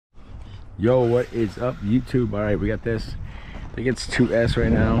Yo, what is up, YouTube? All right, we got this. I think it's 2S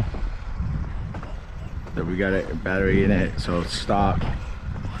right now. That we got a battery in it, so it's stock.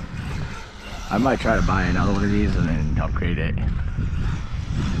 I might try to buy another one of these and then upgrade it.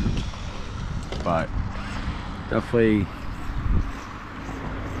 But definitely,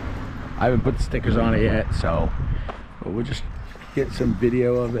 I haven't put the stickers on it yet, so we'll just get some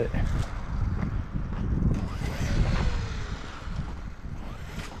video of it.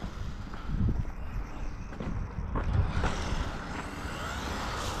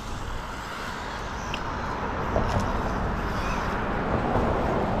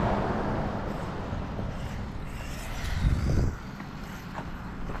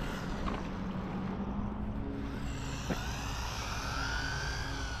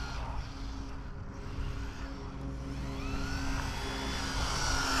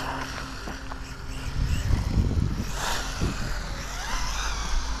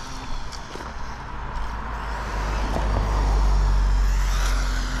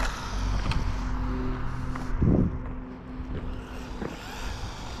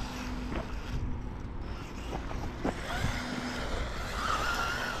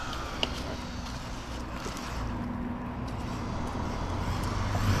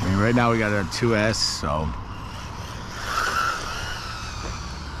 Right now we got our 2S, so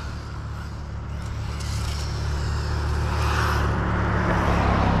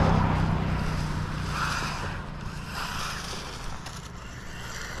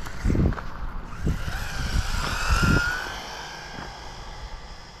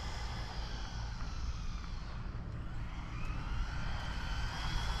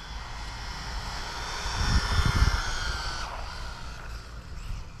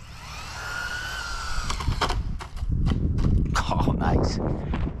oh, nice.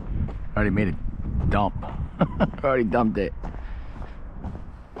 Already made a dump. Already dumped it.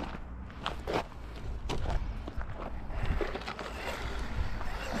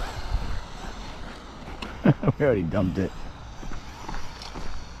 We already dumped it.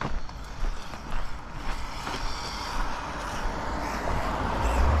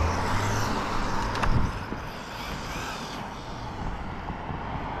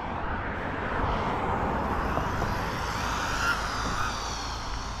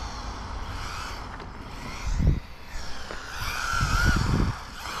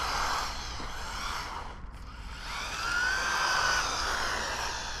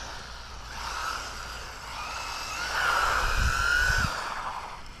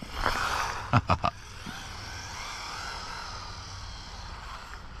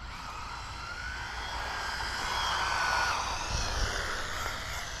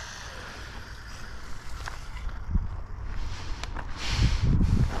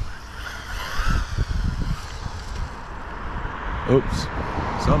 Oops,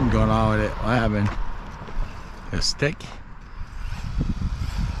 something going on with it. What happened? A stick?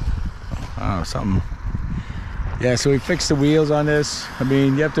 Oh, something. Yeah, so we fixed the wheels on this. I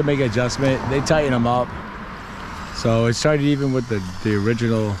mean, you have to make an adjustment. They tighten them up. So it started even with the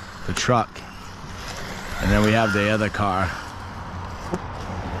original, the truck. And then we have the other car.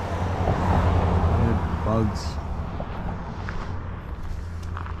 Bugs.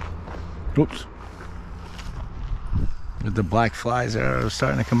 Oops. With the black flies are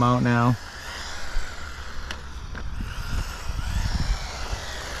starting to come out now.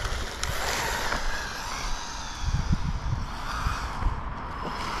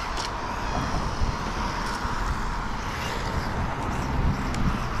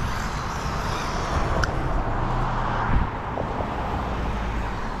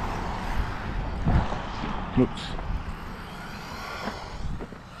 Oops.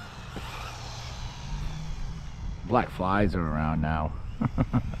 Black flies are around now.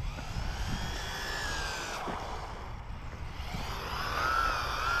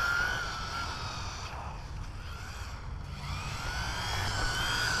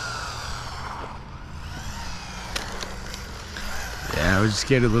 Yeah, I just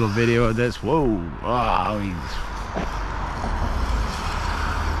get a little video of this. Whoa! Oh, he's...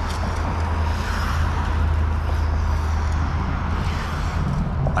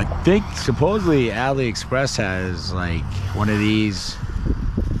 I think supposedly AliExpress has like one of these,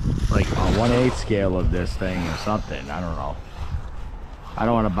 like a 1/8 scale of this thing or something. I don't know. I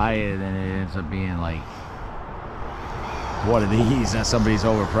don't want to buy it and it ends up being like one of these that somebody's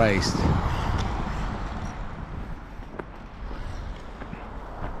overpriced.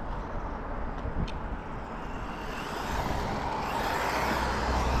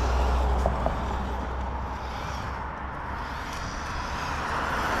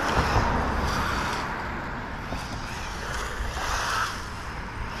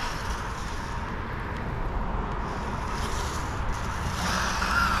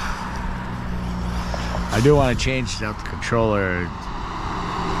 I do want to change out the controller.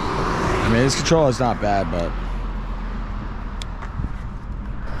 I mean, this controller is not bad, but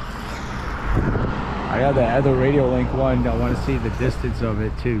I got the other Radio Link one. I want to see the distance of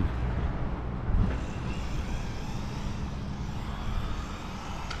it too.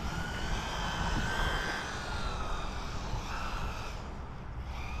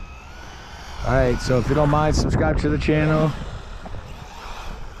 Alright, so if you don't mind, subscribe to the channel.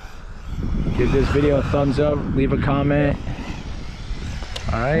 Give this video a thumbs up, leave a comment.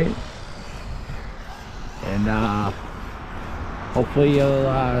 Alright. And hopefully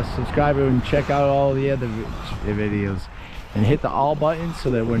you'll subscribe and check out all the other videos. And hit the all button so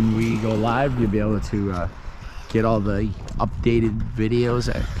that when we go live, you'll be able to get all the updated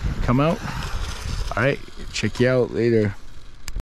videos that come out. Alright, check you out later.